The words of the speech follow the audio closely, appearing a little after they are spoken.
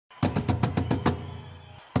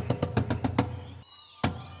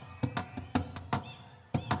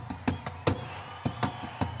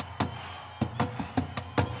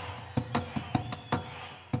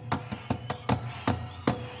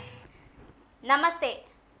నమస్తే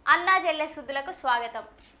అన్నా చెల్లె సుద్దులకు స్వాగతం.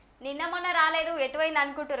 నిన్న మొన్న రాలేదు ఎటువైంది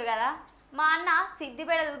అనుకుంటారు కదా. మా అన్న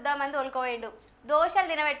సిద్దిపేట చూద్దామని తోలుకోవేయండు. దోశలు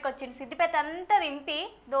తినబెట్టుకొచ్చిండు. సిద్దిపేట అంతా దింపి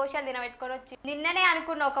దోశలు తినబెట్టుకొని వచ్చి నిన్ననే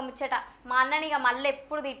అనుకున్న ఒక ముచ్చట. మా అన్నని ఇక మళ్ళీ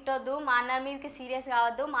ఎప్పుడు తిట్టొద్దు, మా అన్న మీదకి సీరియస్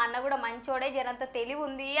కావద్దు, మా అన్న కూడా మంచోడే, జరంత తెలివి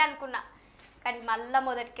ఉంది అనుకున్నా. కానీ మళ్ళా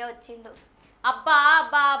మొదటికే వచ్చిండు. అబ్బా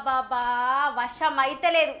అబ్బా అబ్బా అబ్బా వర్షం అయితే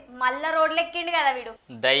లేదు, మళ్ళా రోడ్లు ఎక్కిండు కదా వీడు.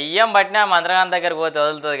 దయ్యం పట్టినా మంత్రగాన్ దగ్గర పోతే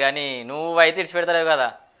వదులుతుంది కానీ నువ్వైతే ఇడిచి పెడతావు కదా.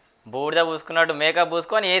 బూడిద పూసుకున్నట్టు మేకప్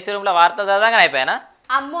పూసుకొని ఏసీ రూమ్లో వార్తలు చదవగానే అయిపోయానా?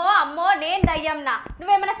 అమ్మో అమ్మో నేను దయ్యంనా?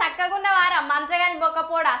 నువ్వేమైనా చక్కగా ఉన్నవారా? మంత్రగాని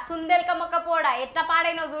మొక్కపోడా, సుందెలక మొక్కపోడా, ఎట్లా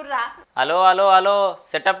పాడైనో చూడరా. Hello hello hello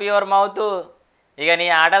setup your mouth. ఇక నీ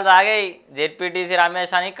ఆటలు సాగాయి. జెడ్పీటీసీ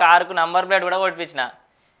రమేష్ అని కారుకు నంబర్ ప్లేట్ కూడా కొట్టించిన.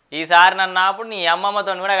 ఈసారి నన్ను ఆపు, నీ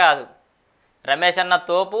అమ్మమ్మతో కూడా కాదు. రమేష్ అన్న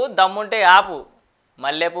తోపు దమ్ముంటే ఆపు,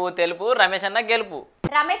 మల్లెపు తెలుపు రమేష్ అన్న గెలుపు.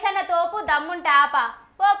 రమేష్ అన్న తోపు దమ్ముంటే ఆపా.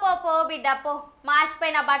 పో పో పో బిడ్డ పో.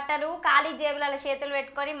 మాసిపోయిన బట్టలు ఖాళీ జేబులలో చేతులు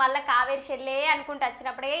పెట్టుకొని మళ్ళీ కావేరి చెల్లే అనుకుంటూ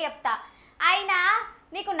వచ్చినప్పుడే చెప్తా. అయినా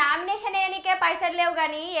నీకు నామినేషన్ వేయనికే పైసలు లేవు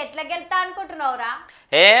కానీ ఎట్లా గెలుతా అనుకుంటున్నావురా?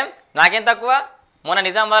 ఏం నాకేం తక్కువ? మొన్న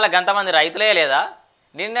నిజామాబాద్లో గంతమంది రైతులే లేదా?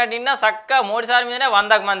 నిన్న చక్క 3 సార్లు మీదనే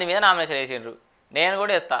 100 మంది మీద నామినేషన్ వేసిండ్రు. నేను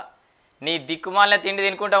కూడా ఇస్తా. నీ దిక్కుమాలిన తిండి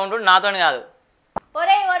తినుకుంటా ఉంటు నాతో కాదు.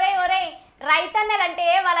 ఒరేయ్ ఒరేయ్ ఒరేయ్, రైతన్నలంటే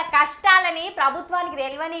వాళ్ళ కష్టాలని ప్రభుత్వానికి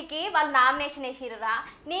తెలియనీకి వాళ్ళు నామినేషన్ వేసిర్రురా.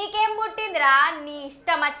 నీకేం పుట్టిందిరా? నీ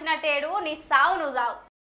ఇష్టం వచ్చినట్టేడు, నీ సావు నువ్వు సావు.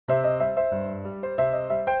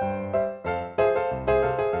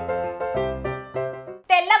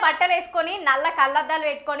 తెల్ల బట్టలు వేసుకొని నల్ల కళ్ళద్దాలు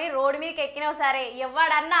పెట్టుకొని రోడ్డు మీదకి ఎక్కినావు సరే,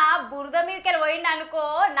 ఎవడన్నా బురద మీదకి పోయిండు అనుకో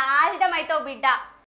నాశనం అవుతావు బిడ్డ.